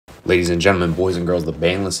Ladies and gentlemen, boys and girls, the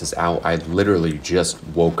ban list is out. I literally just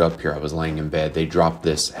woke up here. I was laying in bed. They dropped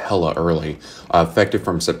this hella early, effective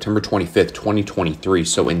from September 25th, 2023.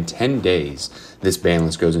 So in 10 days, this ban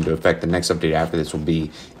list goes into effect. The next update after this will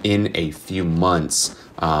be in a few months.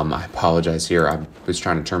 I apologize here. I was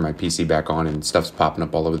trying to turn my PC back on and stuff's popping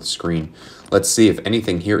up all over the screen. Let's see if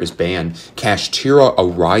anything here is banned. Kashtira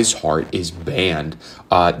Arise Heart is banned.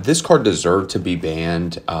 This card deserved to be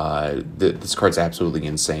banned. This card's absolutely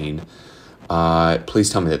insane.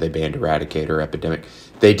 Please tell me that they banned Eradicator Epidemic.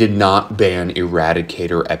 They did not ban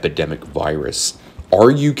Eradicator Epidemic Virus.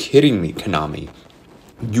 Are you kidding me, Konami?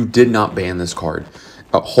 You did not ban this card.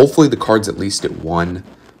 Hopefully the card's at least at 1.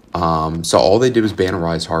 So all they did was ban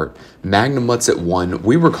Arise Heart. Magnum Mutt's at 1.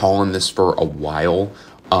 We were calling this for a while.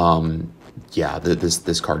 Yeah,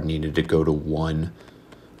 this card needed to go to 1.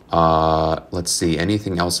 Let's see,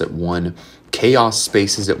 anything else at 1? Chaos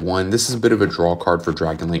Space is at 1. This is a bit of a draw card for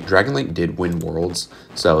Dragon Link. Dragon Link did win Worlds,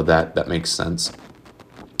 so that makes sense.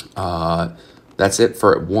 That's it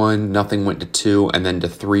for at 1. Nothing went to 2, and then to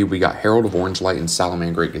 3 we got Herald of Orange Light and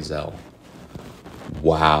Salamangreat Gazelle.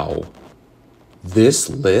 Wow. This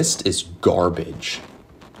list is garbage.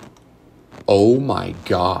 Oh my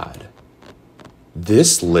god.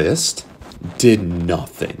 This list did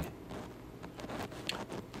nothing.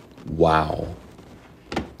 Wow.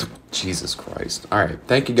 Jesus Christ. Alright,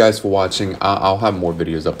 thank you guys for watching. I'll have more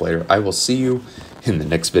videos up later. I will see you in the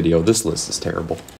next video. This list is terrible.